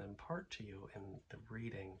Fussell can impart to you in the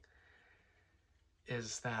reading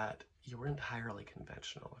is that you're entirely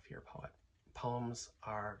conventional if you're a poet. Poems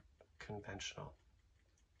are conventional.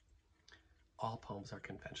 All poems are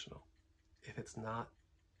conventional. If it's not,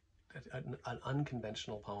 an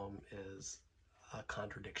unconventional poem is a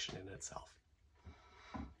contradiction in itself.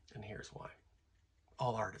 And here's why.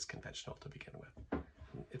 All art is conventional to begin with.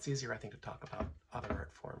 It's easier, I think, to talk about other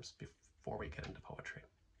art forms before we get into poetry.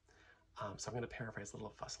 So I'm going to paraphrase a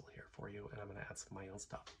little Fussell here for you, and I'm going to add some of my own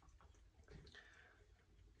stuff.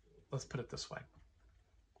 Let's put it this way.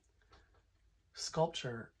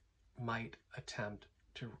 Sculpture might attempt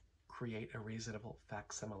to create a reasonable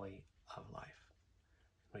facsimile of life.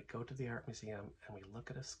 We go to the art museum and we look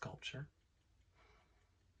at a sculpture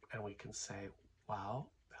and we can say, wow,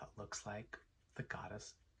 that looks like the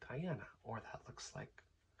goddess Diana, or that looks like,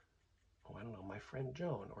 oh, I don't know, my friend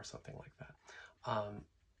Joan, or something like that.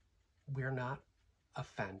 We're not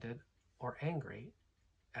offended or angry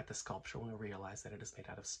at the sculpture when we realize that it is made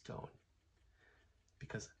out of stone.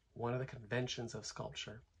 Because one of the conventions of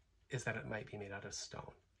sculpture is that it might be made out of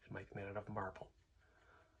stone. It might be made out of marble.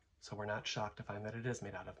 So we're not shocked to find that it is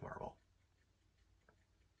made out of marble.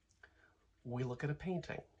 We look at a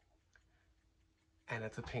painting, and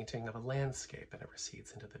it's a painting of a landscape, and it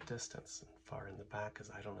recedes into the distance. And far in the back is,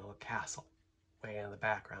 I don't know, a castle, way in the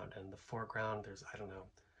background. And in the foreground, there's, I don't know,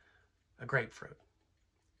 a grapefruit.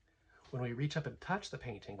 When we reach up and touch the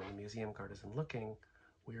painting, when the museum guard isn't looking,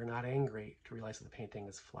 we are not angry to realize that the painting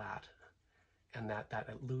is flat, and that that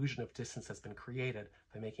illusion of distance has been created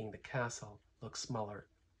by making the castle look smaller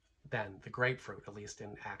than the grapefruit, at least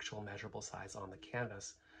in actual measurable size on the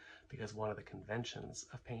canvas, because one of the conventions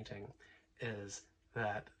of painting is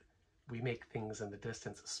that we make things in the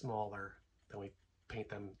distance smaller than we paint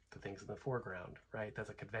them, the things in the foreground, right? That's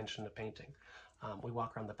a convention of painting. We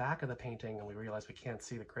walk around the back of the painting and we realize we can't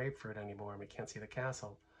see the grapefruit anymore and we can't see the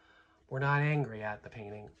castle. We're not angry at the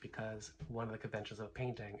painting because one of the conventions of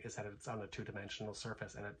painting is that it's on a two-dimensional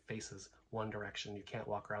surface and it faces one direction. You can't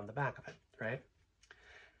walk around the back of it, right?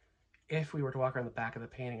 If we were to walk around the back of the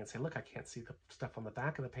painting and say, look, I can't see the stuff on the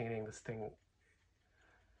back of the painting, this thing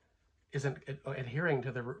isn't adhering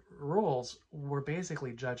to the rules, we're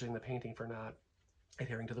basically judging the painting for not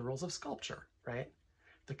adhering to the rules of sculpture, right?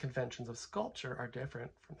 The conventions of sculpture are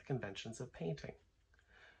different from the conventions of painting.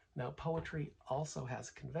 Now, poetry also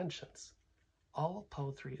has conventions. All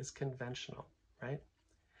poetry is conventional, right?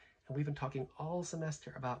 And we've been talking all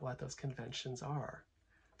semester about what those conventions are.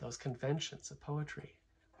 Those conventions of poetry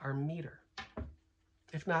are meter,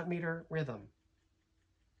 if not meter, rhythm,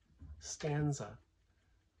 stanza,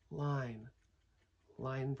 line,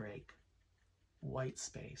 line break, white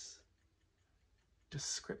space,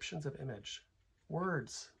 descriptions of image,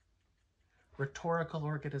 words, rhetorical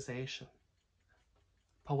organization,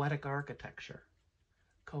 poetic architecture,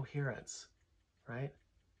 coherence, right?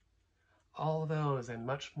 All of those and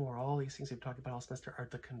much more, all these things we've talked about all semester are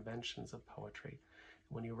the conventions of poetry.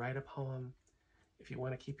 When you write a poem, if you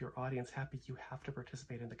want to keep your audience happy, you have to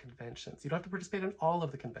participate in the conventions. You don't have to participate in all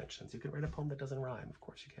of the conventions. You can write a poem that doesn't rhyme, of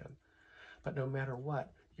course you can. But no matter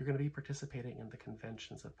what, you're going to be participating in the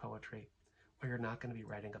conventions of poetry, or you're not going to be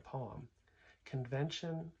writing a poem.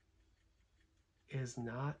 Convention is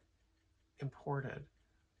not imported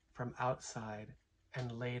from outside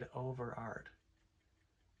and laid over art.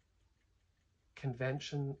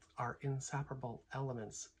 Conventions are inseparable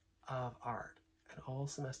elements of art. And all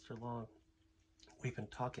semester long, we've been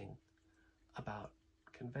talking about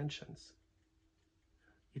conventions.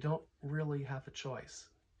 You don't really have a choice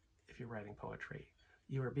if you're writing poetry.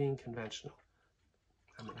 You are being conventional.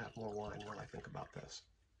 I'm going to have more wine while I think about this.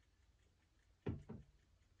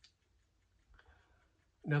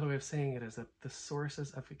 Another way of saying it is that the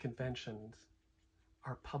sources of the conventions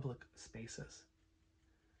are public spaces.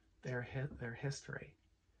 Their history.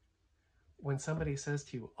 When somebody says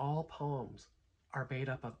to you, all poems are made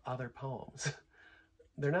up of other poems,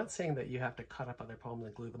 they're not saying that you have to cut up other poems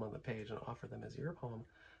and glue them on the page and offer them as your poem,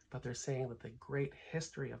 but they're saying that the great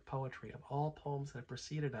history of poetry, of all poems that have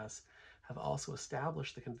preceded us, have also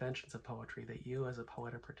established the conventions of poetry that you as a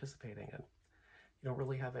poet are participating in. You don't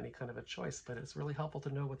really have any kind of a choice, but it's really helpful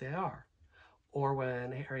to know what they are. Or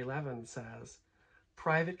when Harry Levin says, a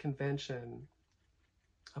private convention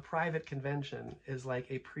is like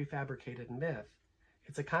a prefabricated myth.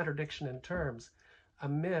 It's a contradiction in terms. A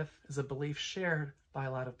myth is a belief shared by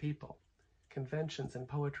a lot of people. Conventions in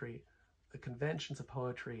poetry, the conventions of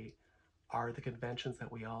poetry are the conventions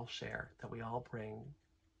that we all share, that we all bring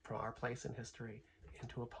from our place in history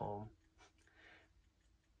into a poem.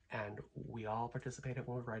 And we all participated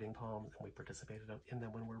when we're writing poems, and we participated in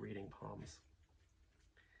them when we're reading poems.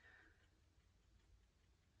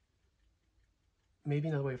 Maybe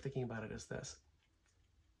another way of thinking about it is this.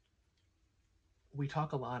 We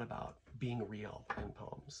talk a lot about being real in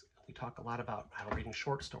poems. We talk a lot about how reading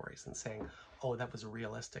short stories and saying, oh, that was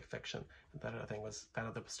realistic fiction. And that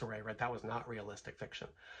other story I read, that was not realistic fiction.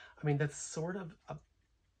 I mean, that's sort of a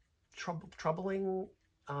troubling,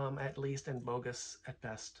 at least, and bogus at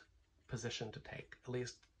best position to take. At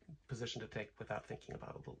least position to take without thinking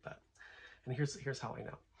about it a little bit. And here's how I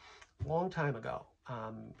know. A long time ago,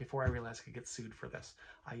 before I realized I could get sued for this,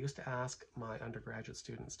 I used to ask my undergraduate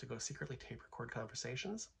students to go secretly tape record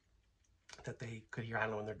conversations that they could hear, I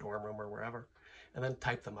don't know, in their dorm room or wherever, and then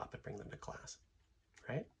type them up and bring them to class,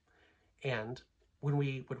 right? And when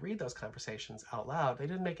we would read those conversations out loud, they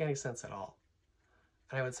didn't make any sense at all.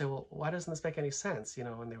 And I would say, well, why doesn't this make any sense? You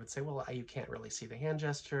know, and they would say, well, you can't really see the hand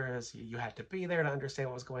gestures. You had to be there to understand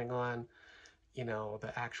what was going on. You know,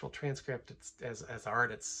 the actual transcript, it's as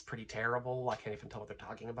art, it's pretty terrible. I can't even tell what they're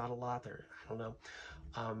talking about a lot. I don't know.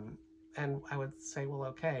 And I would say, well,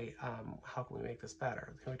 okay, how can we make this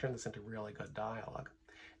better? Can we turn this into really good dialogue?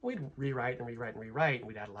 And we'd rewrite and rewrite and rewrite, and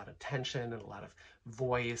we'd add a lot of tension and a lot of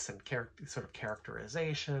voice and sort of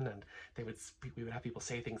characterization, and we would have people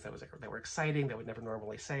say things that were exciting that would never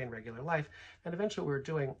normally say in regular life. And eventually what we were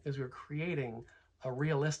doing is we were creating a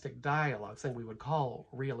realistic dialogue, something we would call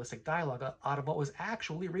realistic dialogue, out of what was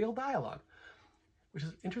actually real dialogue, which is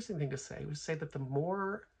an interesting thing to say. We would say that the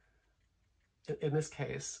more, in this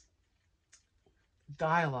case,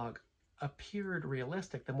 dialogue appeared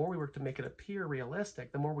realistic, the more we worked to make it appear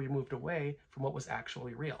realistic, the more we moved away from what was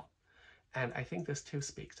actually real. And I think this too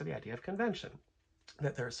speaks to the idea of convention,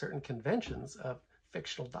 that there are certain conventions of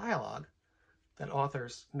fictional dialogue that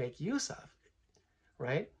authors make use of,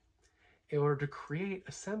 right? In order to create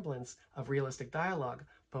a semblance of realistic dialogue.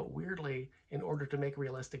 But weirdly, in order to make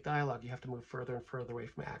realistic dialogue, you have to move further and further away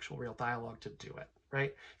from actual real dialogue to do it,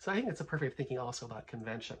 right? So I think it's a perfect thinking also about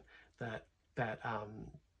convention,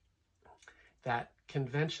 that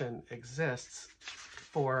convention exists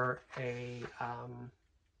for a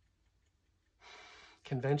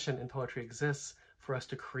convention in poetry exists for us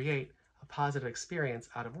to create a positive experience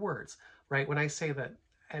out of words, right? When I say that,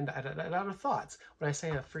 and out of thoughts, when I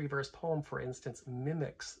say a free verse poem, for instance,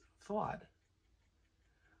 mimics thought,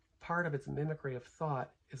 part of its mimicry of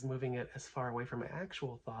thought is moving it as far away from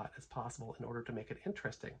actual thought as possible in order to make it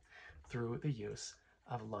interesting through the use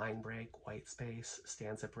of line break, white space,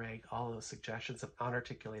 stanza break, all of those suggestions of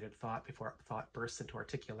unarticulated thought before thought bursts into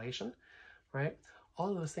articulation, right? All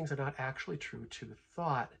of those things are not actually true to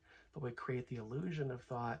thought, but we create the illusion of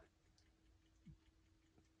thought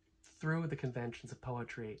through the conventions of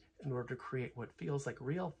poetry in order to create what feels like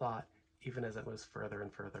real thought, even as it moves further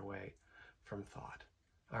and further away from thought.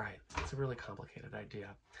 All right, it's a really complicated idea.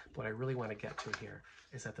 What I really want to get to here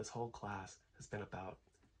is that this whole class has been about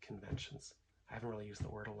conventions. I haven't really used the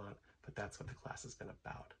word a lot, but that's what the class has been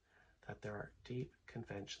about. That there are deep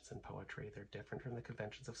conventions in poetry. They're different from the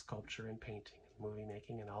conventions of sculpture and painting and movie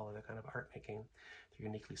making and all other kind of art making. They're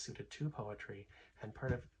uniquely suited to poetry, and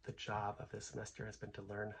part of the job of this semester has been to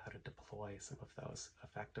learn how to deploy some of those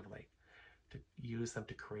effectively, to use them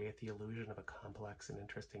to create the illusion of a complex and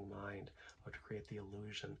interesting mind, or to create the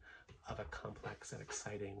illusion of a complex and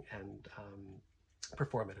exciting and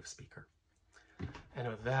performative speaker. And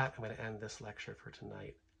with that, I'm going to end this lecture for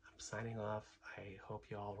tonight. I'm signing off. I hope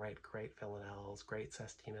you all write great Villanelles, great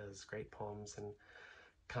Sestinas, great poems in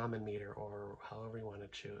common meter, or however you want to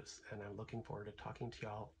choose. And I'm looking forward to talking to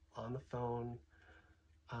y'all on the phone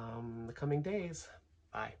the coming days.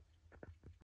 Bye.